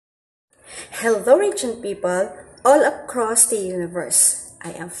Hello Radiant people all across the universe.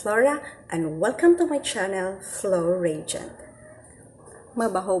 I am Flora and welcome to my channel, Flow Radiant.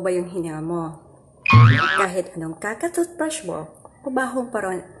 Mabaho ba yung hininga mo? Kahit anong kakatoothbrush mo, mabaho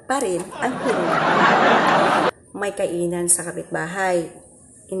pa rin ang hininga mo. May kainan sa kapitbahay,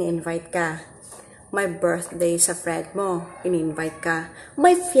 ini-invite ka. May birthday sa friend mo, ini-invite ka.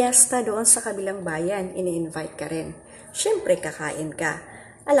 May fiesta doon sa kabilang bayan, ini-invite ka rin. Siyempre kakain ka.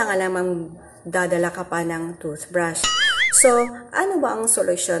 Alang-alamang dadala ka pa ng toothbrush. So, ano ba ang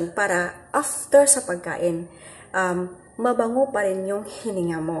solusyon para after sa pagkain, mabango pa rin yung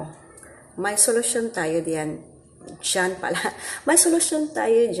hininga mo? May solusyon tayo diyan. Diyan pala. May solusyon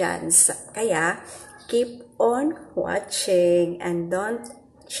tayo diyan. Kaya, keep on watching and don't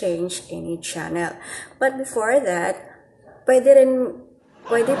change any channel. But before that, pwede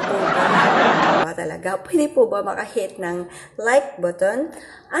po ba makahit ng like button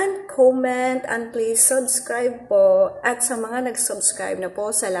and comment and please subscribe po. At sa mga nag-subscribe na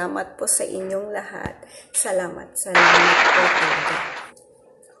po, salamat po sa inyong lahat. Salamat po talaga.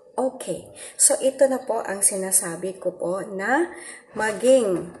 Okay, so ito na po ang sinasabi ko po na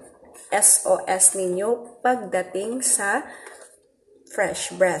maging SOS ninyo pagdating sa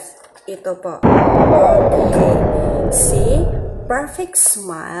fresh breath. Ito po. Okay, see? Perfect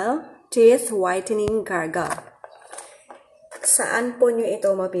smile, teeth whitening gargle. Saan po nyo ito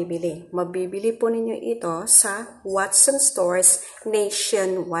mabibili? Mabibili po ninyo ito sa Watson Stores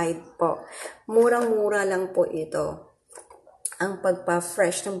nationwide po. Murang-mura lang po ito. Ang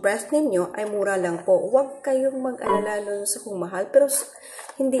pagpa-fresh ng breath ninyo ay mura lang po. Huwag kayong mag-alala nun sa kung mahal, pero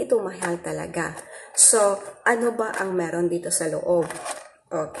hindi ito mahal talaga. So, ano ba ang meron dito sa loob?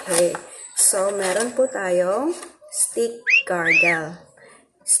 Okay. So, meron po tayong stick gargle.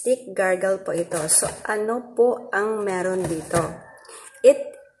 Stick gargle po ito. So, ano po ang meron dito?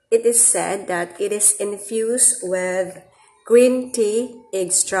 It is said that it is infused with green tea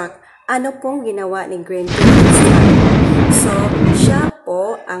extract. Ano pong ginawa ni green tea extract? So, siya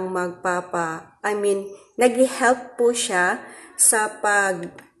po ang nag-help po siya sa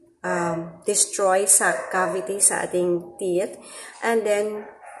destroy sa cavity sa ating teeth. And then,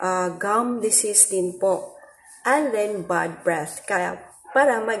 gum disease din po. And then, bad breath. Kaya,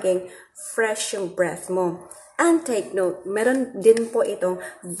 para maging fresh yung breath mo. And take note, meron din po itong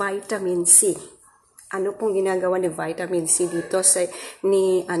vitamin C. Ano pong ginagawa ni vitamin C dito sa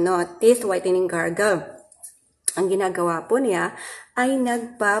teeth whitening gargle? Ang ginagawa po niya ay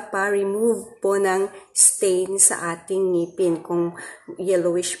nagpapa-remove po ng stain sa ating ngipin. Kung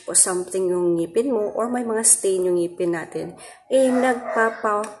yellowish po something yung ngipin mo or may mga stain yung ngipin natin,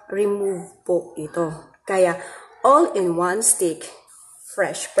 nagpapa-remove po ito. Kaya, all in one stick,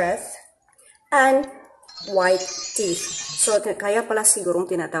 fresh breath, and white teeth. So, kaya pala sigurong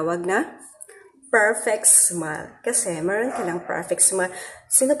tinatawag na perfect smile. Kasi, meron ka ng perfect smile.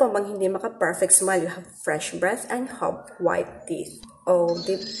 Sino pa bang hindi maka-perfect smile? You have fresh breath and have white teeth. Oh,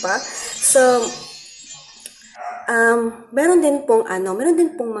 di ba? So, meron din pong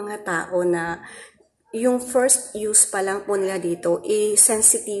mga tao na yung first use pa lang po nila dito,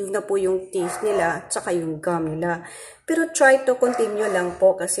 sensitive na po yung teeth nila, tsaka yung gum nila. Pero try to continue lang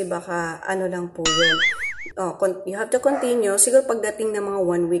po kasi baka lang po yun. You have to continue. Siguro pagdating ng mga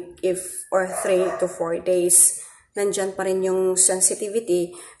 1 week or 3 to 4 days, nandyan pa rin yung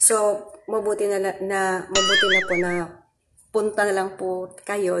sensitivity. So, mabuti na po na punta na lang po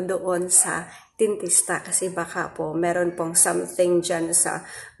kayo doon sa dentista kasi baka po meron pong something dyan sa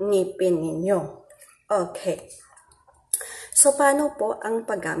ngipin ninyo. Okay. So, paano po ang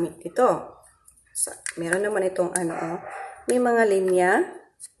paggamit ito? So, meron naman itong may mga linya.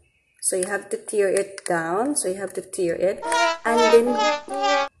 So, you have to tear it down. So, you have to tear it. And then,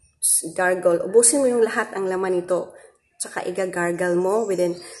 gargle. Ubusin mo yung lahat ang laman nito. Tsaka, iga-gargle mo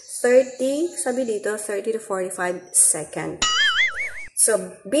within 30 to 45 seconds.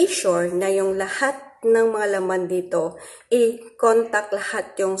 So, be sure na yung lahat ng mga laman dito, i-contact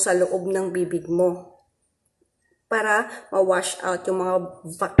lahat yung sa loob ng bibig mo. Para ma-wash out yung mga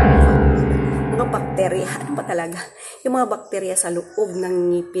bakterya. Ano ba talaga? Yung mga bakterya sa loob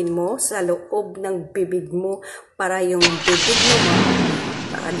ng ngipin mo, sa loob ng bibig mo, para yung bibig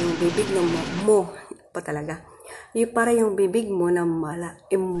mo na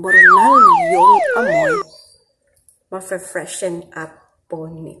imbornal yung amoy, ma-freshen up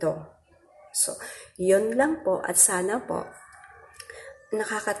po nito. So, yun lang po at sana po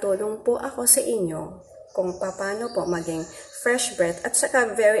nakakatulong po ako sa inyo kung paano po maging fresh breath. At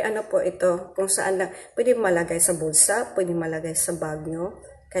saka very po ito, kung saan lang, pwede malagay sa bulsa, pwede malagay sa bag nyo,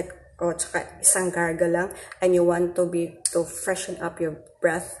 kahit o tsaka isang gargle lang, and you want to freshen up your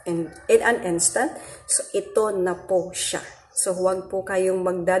breath in an instant, so ito na po siya. So huwag po kayong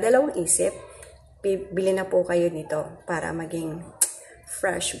magdadalawang isip, bili na po kayo nito para maging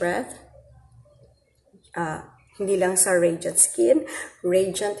fresh breath. Hindi lang sa radiant skin,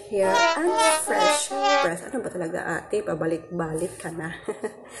 radiant hair, and fresh breath. Ano ba talaga ate? Pabalik-balik ka na.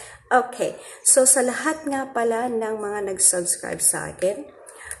 Okay, so sa lahat nga pala ng mga nag-subscribe sa akin,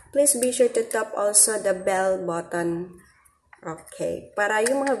 please be sure to tap also the bell button. Okay, para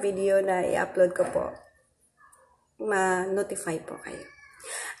yung mga video na i-upload ko po, ma-notify po kayo.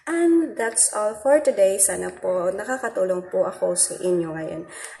 And that's all for today. Sana po nakakatulong po ako sa inyo ngayon.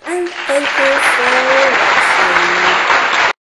 And thank you for watching.